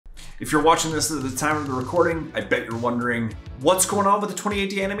If you're watching this at the time of the recording, I bet you're wondering, what's going on with the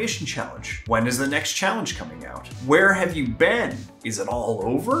 28-day animation challenge? When is the next challenge coming out? Where have you been? Is it all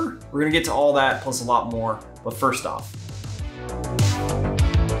over? We're gonna get to all that plus a lot more, but first off,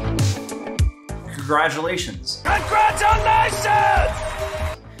 congratulations! Congratulations!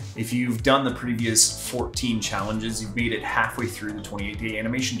 If you've done the previous 14 challenges, you've made it halfway through the 28-day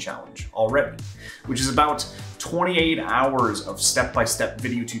animation challenge already, which is about 28 hours of step-by-step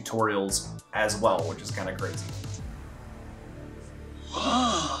video tutorials as well, which is kind of crazy.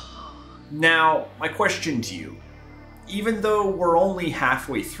 Now, my question to you, even though we're only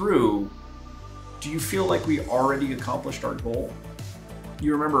halfway through, do you feel like we already accomplished our goal?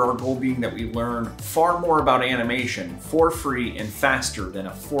 You remember our goal being that we learn far more about animation for free and faster than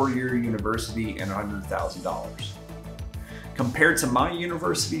a 4-year university and $100,000. Compared to my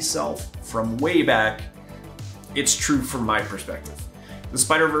university self from way back, it's true from my perspective. The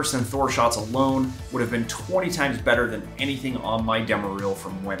Spider-Verse and Thor shots alone would have been 20 times better than anything on my demo reel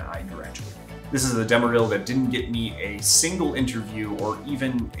from when I graduated. This is a demo reel that didn't get me a single interview or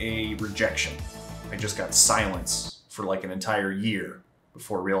even a rejection. I just got silence for like an entire year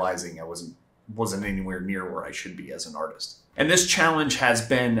before realizing I wasn't anywhere near where I should be as an artist. And this challenge has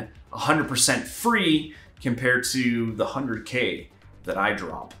been 100% free compared to the 100K that I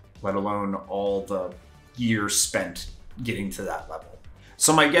drop, let alone all the years spent getting to that level.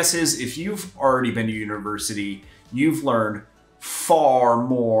 So my guess is if you've already been to university, you've learned far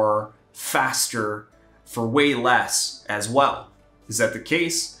more, faster, for way less as well. Is that the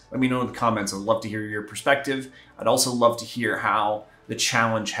case? Let me know in the comments. I'd love to hear your perspective. I'd also love to hear how the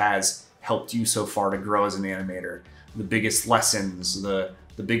challenge has helped you so far to grow as an animator. The biggest lessons, the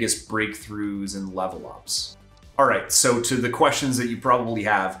biggest breakthroughs and level ups. All right, so to the questions that you probably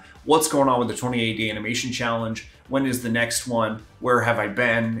have, what's going on with the 28-day animation challenge? When is the next one? Where have I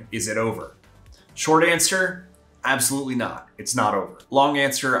been? Is it over? Short answer, absolutely not. It's not over. Long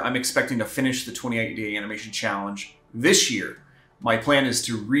answer, I'm expecting to finish the 28-day animation challenge this year. My plan is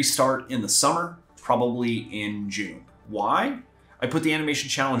to restart in the summer, probably in June. Why? I put the animation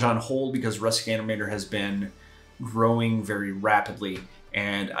challenge on hold because Rustic Animator has been growing very rapidly,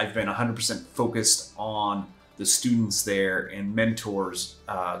 and I've been 100% focused on the students there and mentors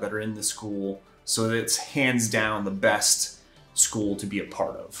that are in the school, so that it's hands down the best school to be a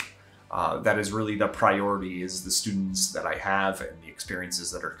part of. That is really the priority, is the students that I have and the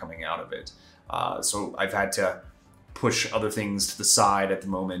experiences that are coming out of it. So I've had to push other things to the side at the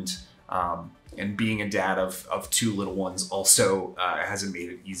moment. And being a dad of 2 little ones also hasn't made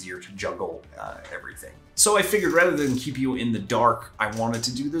it easier to juggle everything. So I figured rather than keep you in the dark, I wanted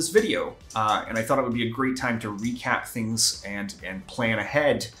to do this video. And I thought it would be a great time to recap things and plan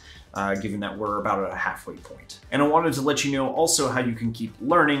ahead, given that we're about at a halfway point. And I wanted to let you know also how you can keep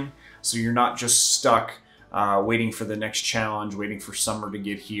learning, so you're not just stuck waiting for the next challenge, waiting for summer to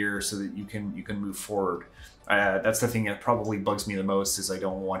get here so that you can move forward. That's the thing that probably bugs me the most, is I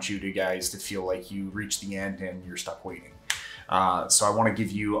don't want you guys to feel like you reach the end and you're stuck waiting. So I want to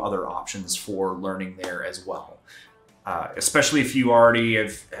give you other options for learning there as well. Especially if you already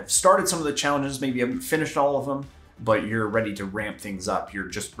have started some of the challenges, maybe you haven't finished all of them, but you're ready to ramp things up. You're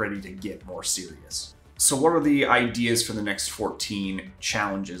just ready to get more serious. So what are the ideas for the next 14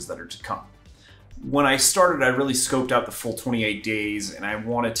 challenges that are to come? When I started, I really scoped out the full 28 days, and I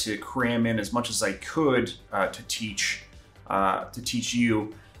wanted to cram in as much as I could to teach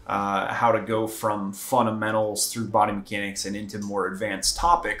you how to go from fundamentals through body mechanics and into more advanced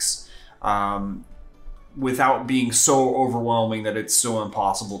topics without being so overwhelming that it's so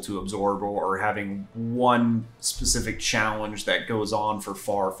impossible to absorb, or having one specific challenge that goes on for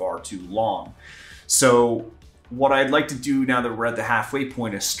far, far too long. So what I'd like to do now that we're at the halfway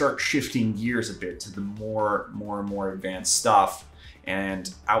point is start shifting gears a bit to the more and more advanced stuff,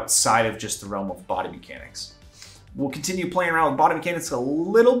 and outside of just the realm of body mechanics. We'll continue playing around with body mechanics a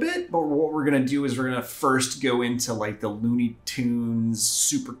little bit, but what we're gonna do is we're gonna first go into like the Looney Tunes,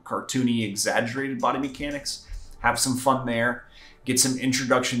 super cartoony, exaggerated body mechanics, have some fun there, get some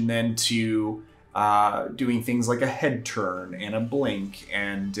introduction then to doing things like a head turn and a blink,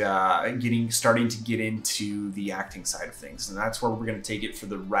 and starting to get into the acting side of things. And that's where we're going to take it for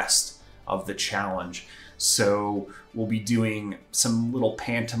the rest of the challenge. So we'll be doing some little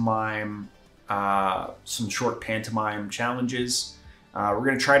pantomime, some short pantomime challenges. We're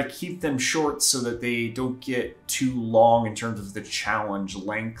going to try to keep them short so that they don't get too long in terms of the challenge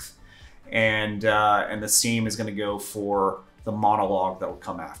length. And the same is going to go for the monologue that will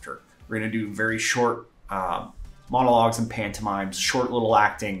come after. We're going to do very short monologues and pantomimes, short little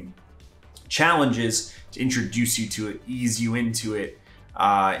acting challenges to introduce you to it, ease you into it,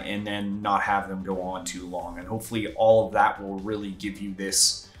 and then not have them go on too long. And hopefully all of that will really give you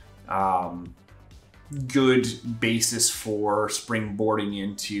this good basis for springboarding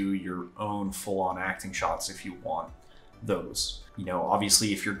into your own full-on acting shots if you want those. You know,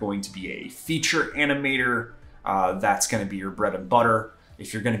 obviously if you're going to be a feature animator, that's going to be your bread and butter.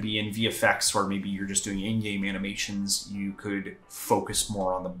 If you're going to be in VFX, or maybe you're just doing in-game animations, you could focus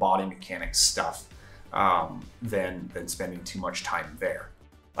more on the body mechanics stuff than spending too much time there.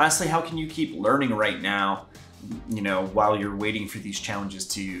 Lastly, how can you keep learning right now, you know, while you're waiting for these challenges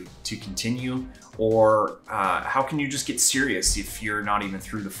to continue? Or how can you just get serious if you're not even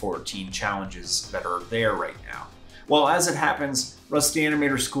through the 14 challenges that are there right now? Well, as it happens, Rusty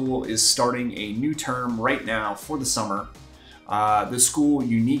Animator School is starting a new term right now for the summer. The school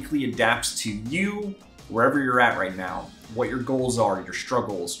uniquely adapts to you, wherever you're at right now, what your goals are, your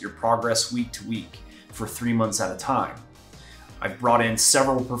struggles, your progress week to week for 3 months at a time. I've brought in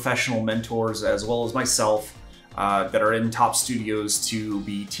several professional mentors as well as myself that are in top studios to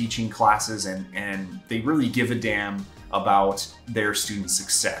be teaching classes, and they really give a damn about their student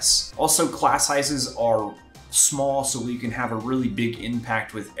success. Also, class sizes are small, so you can have a really big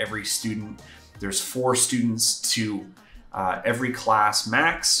impact with every student. There's 4 students to every class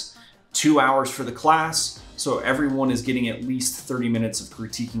max, 2 hours for the class, so everyone is getting at least 30 minutes of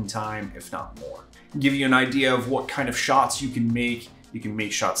critiquing time, if not more. Give you an idea of what kind of shots you can make. You can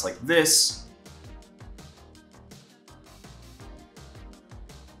make shots like this.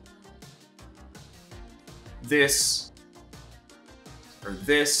 This, or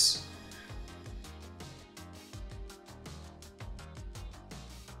this.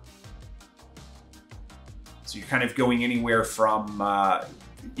 So you're kind of going anywhere from,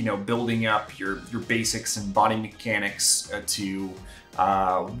 you know, building up your basics and body mechanics to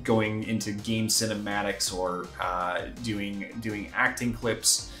going into game cinematics, or doing acting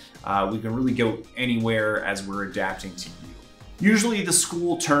clips. We can really go anywhere as we're adapting to you. Usually the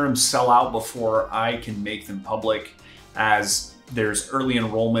school terms sell out before I can make them public, as there's early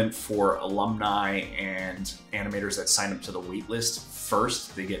enrollment for alumni and animators that sign up to the wait list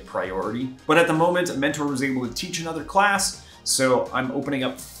first. They get priority. But at the moment, a mentor was able to teach another class, so I'm opening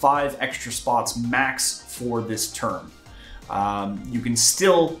up 5 extra spots max for this term. You can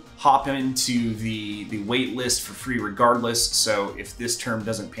still hop into the wait list for free regardless, so if this term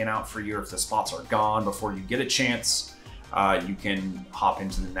doesn't pan out for you, or if the spots are gone before you get a chance, you can hop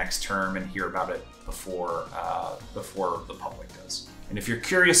into the next term and hear about it before the public does. And if you're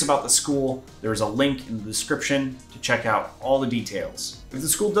curious about the school, there's a link in the description to check out all the details. If the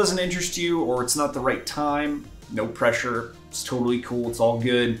school doesn't interest you, or it's not the right time, no pressure. It's totally cool. It's all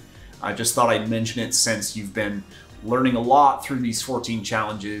good. I just thought I'd mention it since you've been learning a lot through these 14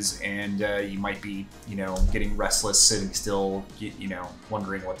 challenges, and you might be, you know, getting restless, sitting still, you know,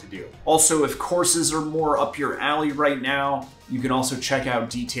 wondering what to do. Also, if courses are more up your alley right now, you can also check out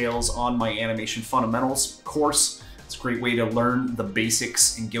details on my Animation Fundamentals course. It's a great way to learn the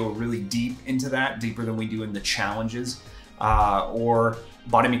basics and go really deep into that, deeper than we do in the challenges, or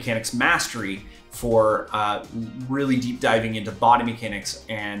Body Mechanics Mastery for really deep diving into body mechanics.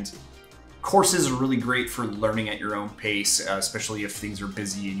 And courses are really great for learning at your own pace, especially if things are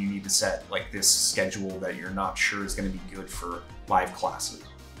busy and you need to set like this schedule that you're not sure is going to be good for live classes.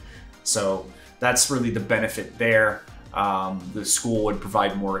 So that's really the benefit there. The school would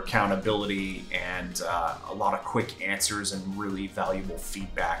provide more accountability and a lot of quick answers and really valuable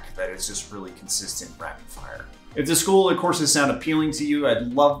feedback that is just really consistent rapid fire. If the school and courses sound appealing to you,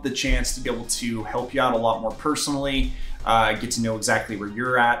 I'd love the chance to be able to help you out a lot more personally. Get to know exactly where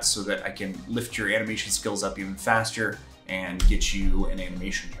you're at so that I can lift your animation skills up even faster and get you an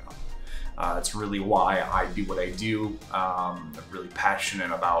animation job. It's really why I do what I do. I'm really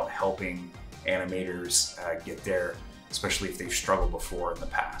passionate about helping animators get there, especially if they've struggled before in the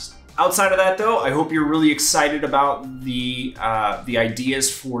past. Outside of that though, I hope you're really excited about the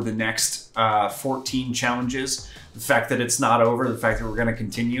ideas for the next 14 challenges. The fact that it's not over, the fact that we're gonna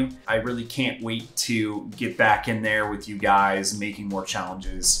continue. I really can't wait to get back in there with you guys, making more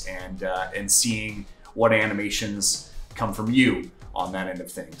challenges and seeing what animations come from you on that end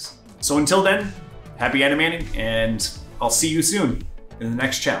of things. So until then, happy animating, and I'll see you soon in the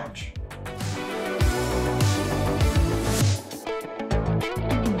next challenge.